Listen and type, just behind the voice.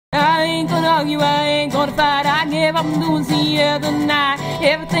I ain't gonna argue, I ain't gonna fight. I give up doing the other night.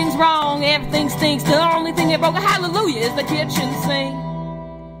 Everything's wrong, everything stinks. The only thing that broke a hallelujah is the kitchen sink.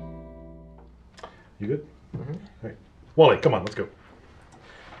 You good? Mm-hmm. All right. Wally, come on, let's go.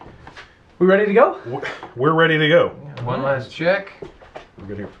 We ready to go? We're ready to go. One last check. We're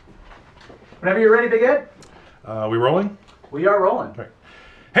good here. Whenever you're ready, Big Ed. We rolling? We are rolling. All right.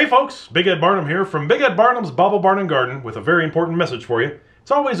 Hey folks, Big Ed Barnum here from Big Ed Barnum's Bauble Barn and Garden with a very important message for you. It's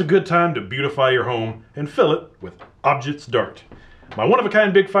always a good time to beautify your home and fill it with objects d'art. My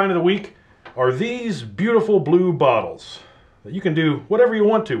one-of-a-kind big find of the week are these beautiful blue bottles that you can do whatever you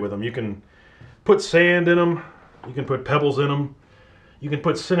want to with them. You can put sand in them, you can put pebbles in them, you can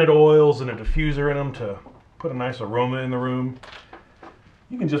put scented oils and a diffuser in them to put a nice aroma in the room.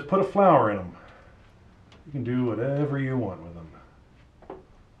 You can just put a flower in them. You can do whatever you want with them.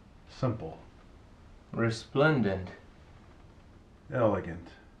 Simple. Resplendent. Elegant.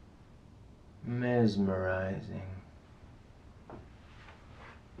 Mesmerizing.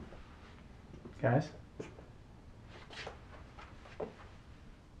 Guys.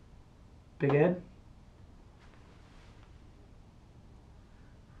 Big Ed.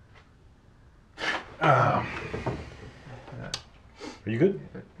 Are you good?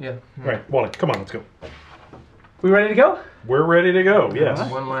 Yeah. All right, Wally, come on, let's go. We ready to go? We're ready to go,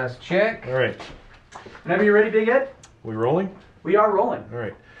 yes. One last check. All right. Whenever you're ready, Big Ed. We rolling? We are rolling. All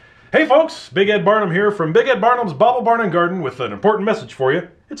right. Hey folks, Big Ed Barnum here from Big Ed Barnum's Bauble Barn and Garden with an important message for you.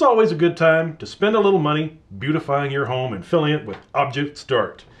 It's always a good time to spend a little money beautifying your home and filling it with objects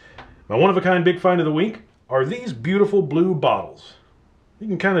d'art. My one-of-a-kind big find of the week are these beautiful blue bottles. You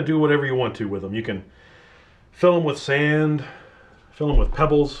can kind of do whatever you want to with them. You can fill them with sand, fill them with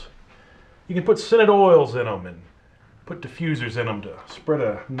pebbles. You can put scented oils in them and put diffusers in them to spread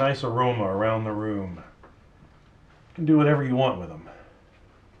a nice aroma around the room. You can do whatever you want with them.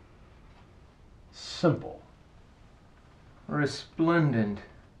 Simple. Resplendent.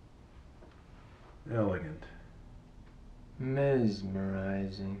 Elegant.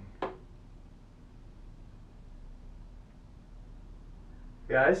 Mesmerizing.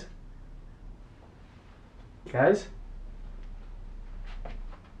 Guys. Guys.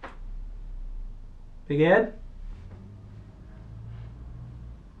 Big Ed.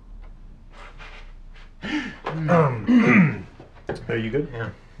 Are you good? Yeah.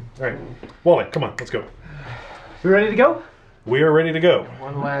 All right. Wally, come on, let's go. We ready to go? We are ready to go.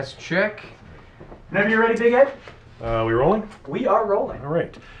 One last check. Whenever you're ready, Big Ed. We rolling? We are rolling. All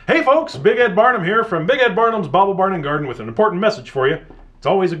right. Hey folks, Big Ed Barnum here from Big Ed Barnum's Bauble Barn and Garden with an important message for you. It's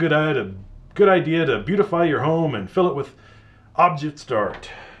always a good idea to beautify your home and fill it with objects d'art.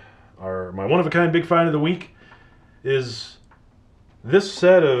 My one-of-a-kind big find of the week is this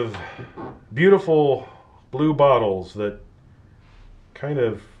set of beautiful blue bottles that kind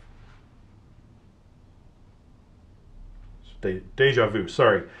of deja vu,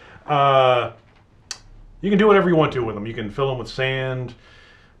 sorry. You can do whatever you want to with them. You can fill them with sand,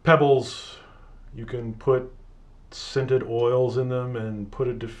 pebbles. You can put scented oils in them and put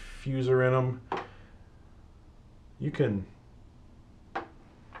a diffuser in them. You can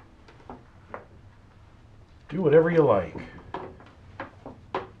do whatever you like.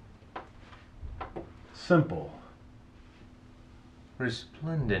 Simple.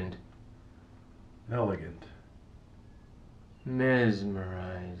 Resplendent. Elegant.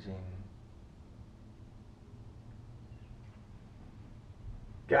 Mesmerizing.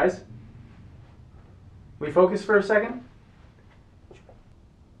 Guys. We focus for a second.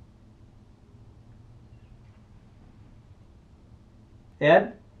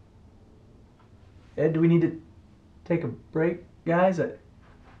 Ed? Ed, do we need to take a break, guys? You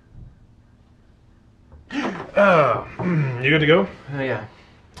good to go? Yeah.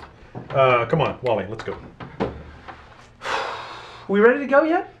 Come on, Wally, let's go. We ready to go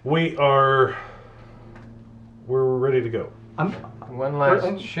yet? We're ready to go. One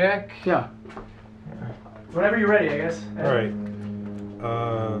last check. Yeah. Whenever you're ready, I guess. All right.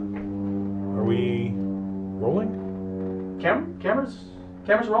 Are we rolling?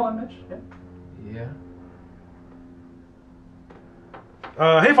 Camera's rolling, Mitch. Yeah.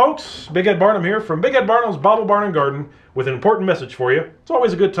 Yeah. Hey folks, Big Ed Barnum here from Big Ed Barnum's Bauble Barn and Garden with an important message for you. It's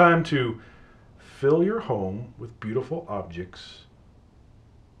always a good time to fill your home with beautiful objects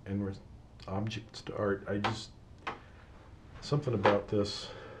and objects d'art. Something about this.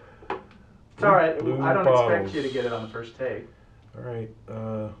 It's all right. Blue I don't bottles. expect you to get it on the first take. All right.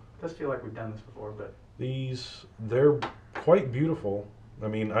 It does feel like we've done this before, but They're quite beautiful. I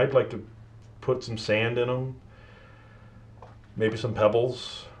mean, I'd like to put some sand in them, maybe some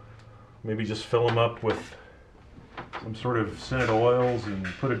pebbles, maybe just fill them up with some sort of scented oils and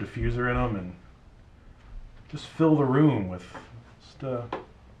put a diffuser in them and just fill the room with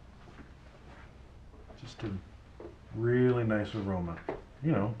just a really nice aroma.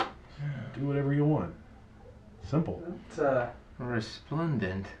 You know, do whatever you want. Simple. It's,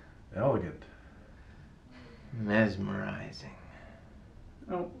 Resplendent. Elegant. Mesmerizing.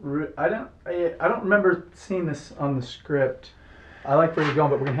 I don't remember seeing this on the script. I like where you're going,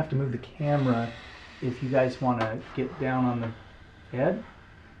 but we're gonna have to move the camera if you guys want to get down on the head.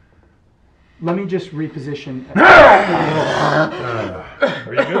 Let me just reposition.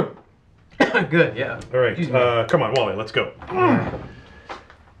 Are you good? Good, yeah. All right. Come on, Wally. Let's go.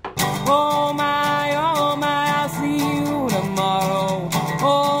 Oh my, I'll see you tomorrow.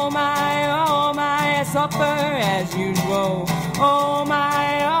 Oh my, I suffer as usual. Oh my.